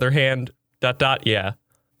use the other hand, ... yeah."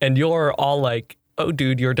 And you're all like, "Oh,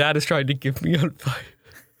 dude, your dad is trying to give me advice."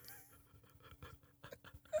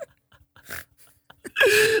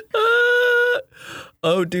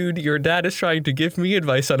 Oh, dude, your dad is trying to give me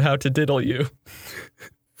advice on how to diddle you.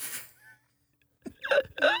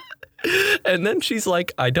 And then she's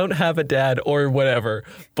like, "I don't have a dad or whatever."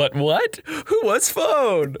 But what? Who was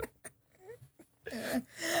phone?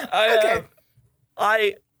 I have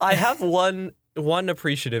I have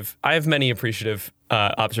many appreciative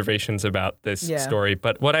observations about this story,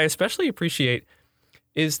 but what I especially appreciate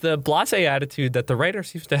is the blasé attitude that the writer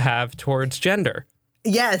seems to have towards gender.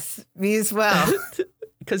 Yes, me as well.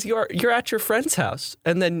 Because you're at your friend's house,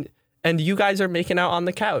 and you guys are making out on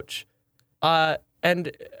the couch,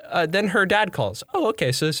 and then her dad calls. Oh,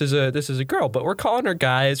 okay, so this is a girl, but we're calling her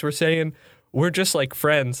guys. We're saying we're just like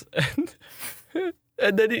friends,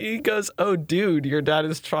 and then he goes, "Oh, dude, your dad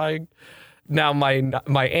is trying." Now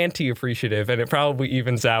my anti-appreciative, and it probably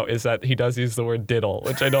evens out, is that he does use the word diddle,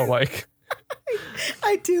 which I don't like.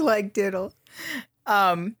 I do like diddle.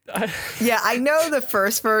 Yeah, I know the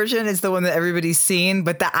first version is the one that everybody's seen,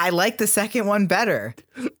 but I like the second one better.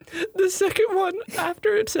 The second one,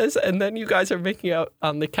 after it says, and then you guys are making out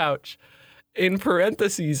on the couch, in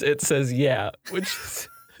parentheses, it says, yeah, which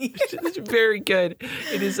is very good.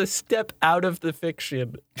 It is a step out of the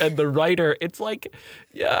fiction. And the writer, it's like,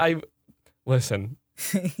 listen,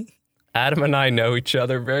 Adam and I know each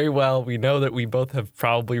other very well. We know that we both have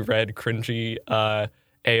probably read cringy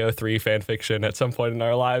AO3 fan fiction at some point in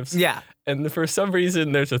our lives. Yeah. And for some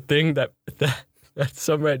reason, there's a thing that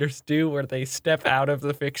some writers do where they step out of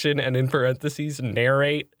the fiction and in parentheses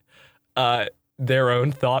narrate their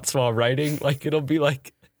own thoughts while writing. Like it'll be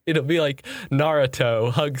like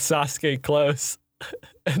Naruto hugs Sasuke close.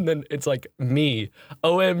 And then it's like me.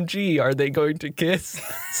 OMG, are they going to kiss?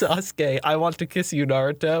 Sasuke, I want to kiss you,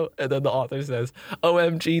 Naruto. And then the author says,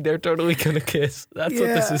 OMG, they're totally going to kiss. That's what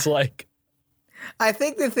this is like. I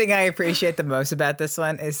think the thing I appreciate the most about this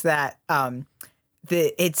one is that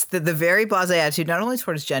it's the very blasé attitude, not only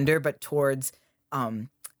towards gender, but towards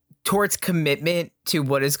commitment to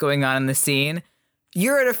what is going on in the scene.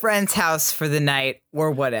 You're at a friend's house for the night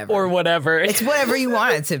or whatever. It's whatever you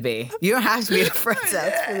want it to be. You don't have to be at a friend's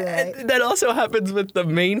house for the night. That also happens with the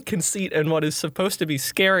main conceit and what is supposed to be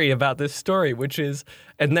scary about this story, which is,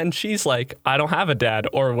 and then she's like, I don't have a dad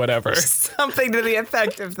or whatever. Something to the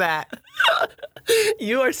effect of that.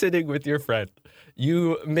 You are sitting with your friend.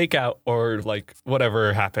 You make out or like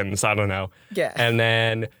whatever happens, I don't know. Yeah. And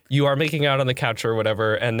then you are making out on the couch or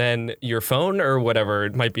whatever, and then your phone or whatever,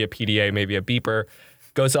 it might be a PDA, maybe a beeper,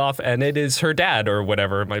 goes off and it is her dad or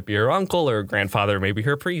whatever. It might be her uncle or grandfather, maybe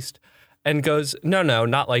her priest, and goes, no,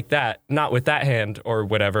 not like that. Not with that hand or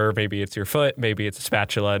whatever. Maybe it's your foot, maybe it's a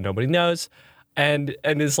spatula, nobody knows. And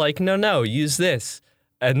is like, no, use this.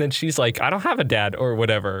 And then she's like, I don't have a dad or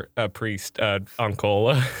whatever, a priest,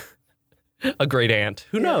 uncle, a great aunt.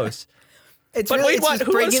 Who knows? It's but really, wait, what?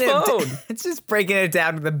 Who has phone? It's just breaking it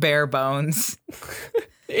down to the bare bones.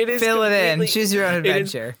 It is fill it in. Choose your own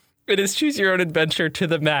adventure. It is choose your own adventure to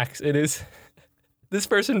the max. It is. This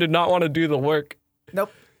person did not want to do the work.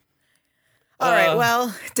 Nope. All right.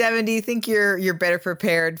 Well, Devin, do you think you're better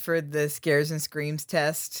prepared for the scares and screams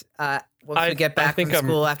test once we get back from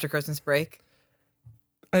school after Christmas break?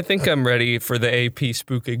 I think I'm ready for the AP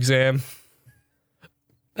spook exam.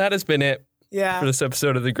 That has been it for this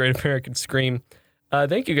episode of The Great American Scream.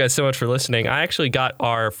 Thank you guys so much for listening. I actually got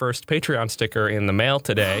our first Patreon sticker in the mail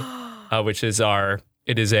today, which is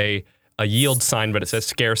it is a yield sign, but it says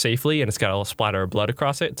scare safely, and it's got a little splatter of blood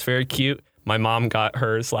across it. It's very cute. My mom got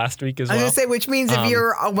hers last week as well. I was going to say, which means if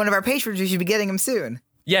you're one of our patrons, you should be getting them soon.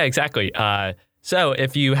 Yeah, exactly. So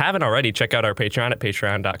if you haven't already, check out our Patreon at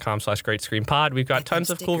patreon.com/greatscreampod. We've got tons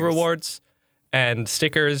of cool rewards and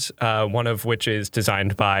stickers, one of which is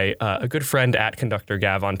designed by a good friend at Conductor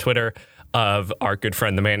Gav on Twitter of our good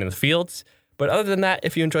friend, the Man in the Fields. But other than that,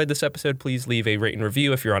 if you enjoyed this episode, please leave a rate and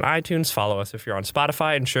review if you're on iTunes, follow us if you're on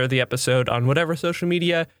Spotify, and share the episode on whatever social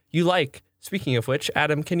media you like. Speaking of which,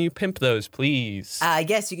 Adam, can you pimp those, please?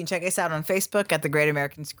 Yes, you can check us out on Facebook at The Great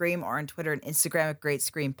American Scream or on Twitter and Instagram at Great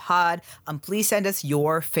Scream Pod. Please send us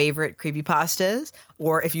your favorite creepypastas,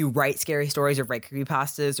 or if you write scary stories or write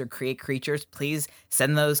creepypastas or create creatures, please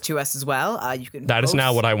send those to us as well. That is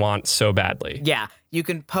now what I want so badly. Yeah. You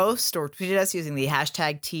can post or tweet at us using the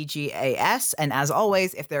hashtag TGAS. And as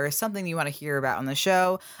always, if there is something you want to hear about on the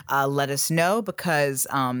show, let us know, because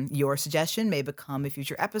your suggestion may become a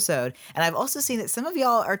future episode. And I've also seen that some of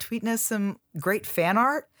y'all are tweeting us some great fan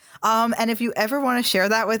art. And if you ever want to share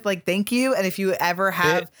that with, thank you. And if you ever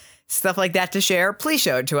have stuff like that to share, please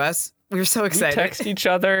show it to us. We're so excited. We text each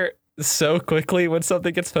other so quickly when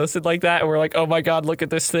something gets posted like that. And we're like, oh my God, look at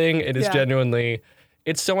this thing. It is genuinely...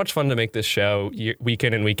 It's so much fun to make this show week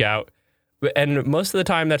in and week out. And most of the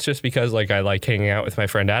time, that's just because I like hanging out with my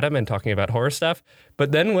friend Adam and talking about horror stuff.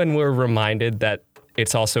 But then when we're reminded that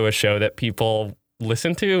it's also a show that people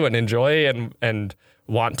listen to and enjoy and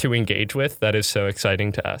want to engage with that is so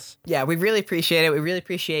exciting to us. Yeah, we really appreciate it. We really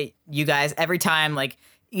appreciate you guys every time, like,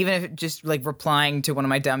 even if just like replying to one of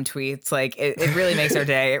my dumb tweets, like it really makes our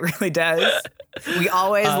day. It really does. We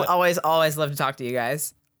always love to talk to you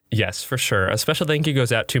guys. Yes, for sure. A special thank you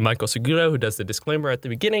goes out to Michael Seguro, who does the disclaimer at the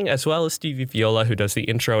beginning, as well as Stevie Viola, who does the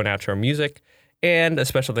intro and outro music. And a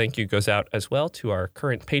special thank you goes out as well to our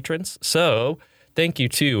current patrons. So thank you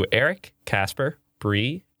to Eric, Casper,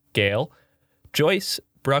 Bree, Gail, Joyce,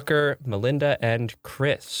 Brucker, Melinda, and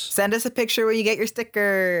Chris. Send us a picture when you get your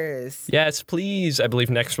stickers. Yes, please. I believe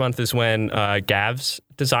next month is when Gav's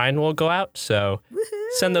design will go out. So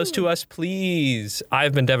send those to us, please.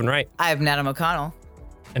 I've been Devin Wright. I've been Adam O'Connell.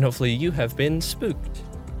 And hopefully you have been spooked.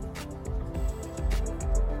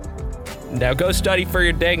 Now go study for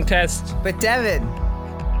your dang test. But Devin.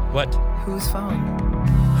 What? Whose phone?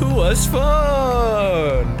 Who was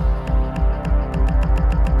phone?